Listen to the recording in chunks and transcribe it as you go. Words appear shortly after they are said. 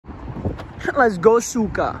Let's go,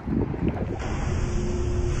 Suka.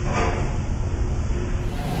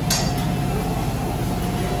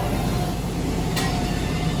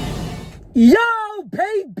 Yo,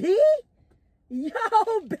 baby! Yo,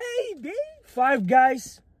 baby! Five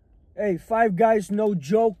Guys. Hey, Five Guys, no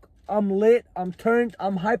joke. I'm lit, I'm turned,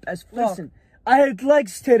 I'm hype as fuck. Listen, I had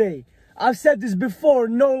legs today. I've said this before.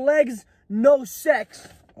 No legs, no sex.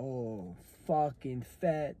 Oh, fucking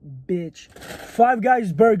fat bitch. Five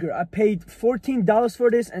Guys burger. I paid $14 for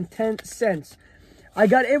this and 10 cents. I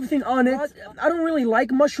got everything on it. I don't really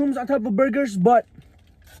like mushrooms on top of burgers, but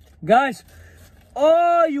guys,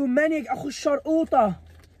 oh, you maniac.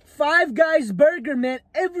 Five Guys burger, man.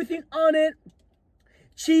 Everything on it.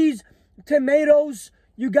 Cheese, tomatoes.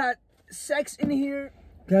 You got sex in here.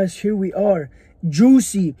 Guys, here we are.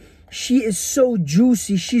 Juicy. She is so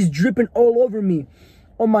juicy. She's dripping all over me.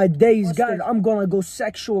 Oh my days, guys. I'm gonna go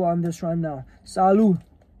sexual on this right now. Salud.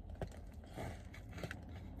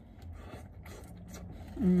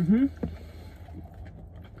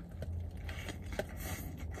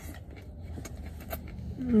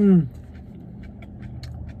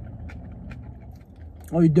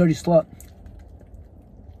 Oh, you dirty slut.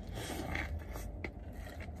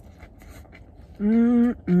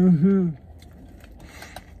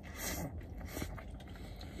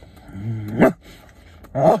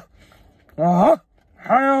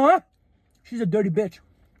 She's a dirty bitch.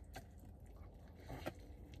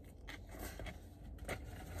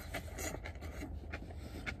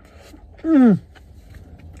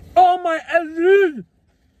 Oh my God.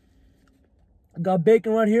 I got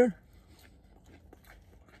bacon right here.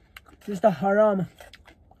 Just a haram.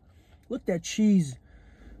 Look at that cheese.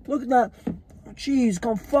 Look at that cheese.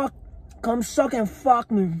 Come suck and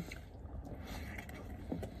fuck me.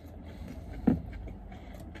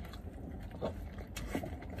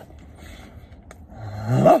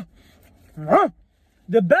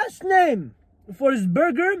 The best name for this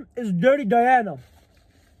burger is Dirty Diana.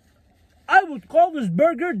 I would call this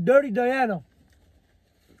burger Dirty Diana.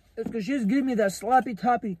 It's because she's giving me that sloppy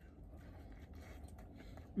toppy.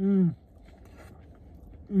 I'm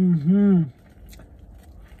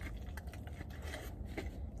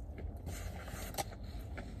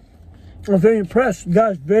very impressed,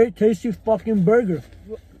 guys. Very tasty fucking burger.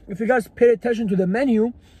 If you guys pay attention to the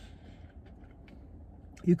menu,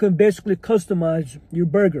 you can basically customize your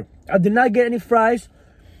burger. I did not get any fries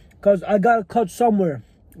because I gotta cut somewhere.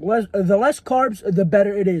 The less carbs, the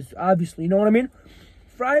better it is, obviously. You know what I mean?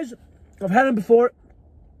 Fries, I've had them before.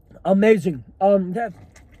 Amazing.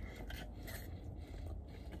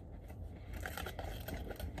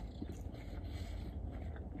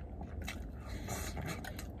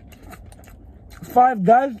 Five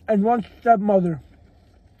Guys and one stepmother.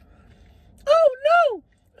 Oh no!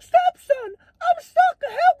 Stepson! I'm stuck!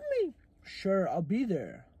 Help me! Sure, I'll be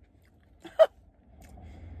there.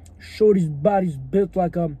 Shorty's body's built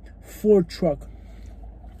like a Ford truck.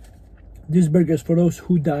 This burger is for those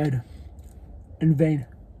who died in vain.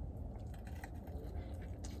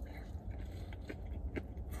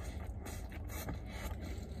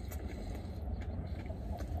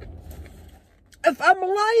 If I'm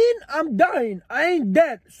lying, I'm dying. I ain't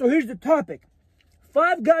dead. So here's the topic.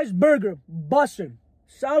 Five Guys burger, bussin'.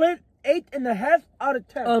 Solid 8.5 out of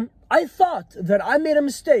 10. I thought that I made a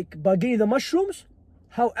mistake by getting the mushrooms.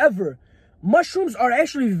 However, mushrooms are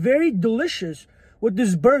actually very delicious with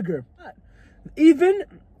this burger. Even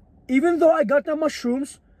though I got the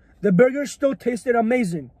mushrooms, the burger still tasted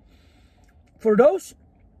amazing. For those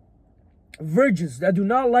virgins that do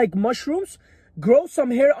not like mushrooms, grow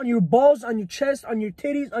some hair on your balls, on your chest, on your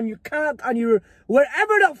titties, on your cock, on your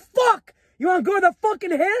wherever the fuck you want to grow the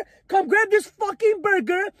fucking hair. Come grab this fucking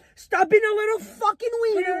burger. Stop being a little fucking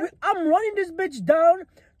wiener. I'm running this bitch down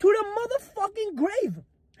to the motherfucking grave.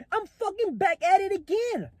 I'm fucking back at it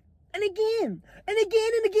again and again and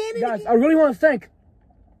again and again and guys, again. I really want to thank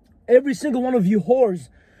every single one of you whores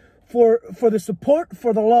for the support,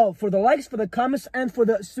 for the love, for the likes, for the comments, and for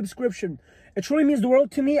the subscription. It truly means the world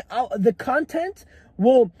to me. The content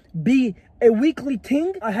will be a weekly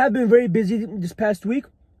thing. I have been very busy this past week,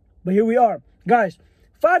 but here we are. Guys,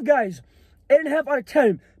 Five Guys, 8.5 out of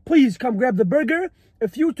 10. Please come grab the burger.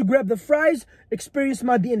 If you were to grab the fries, experience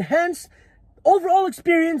might be enhanced. Overall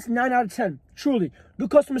experience, 9 out of 10. Truly. Good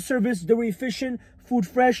customer service, they were efficient, food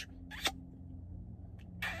fresh.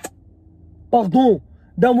 Pardon.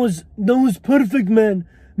 That was perfect, man.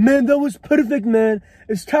 Man, that was perfect, man.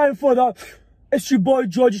 It's time for the... It's your boy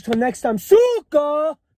George. Till next time. Suka!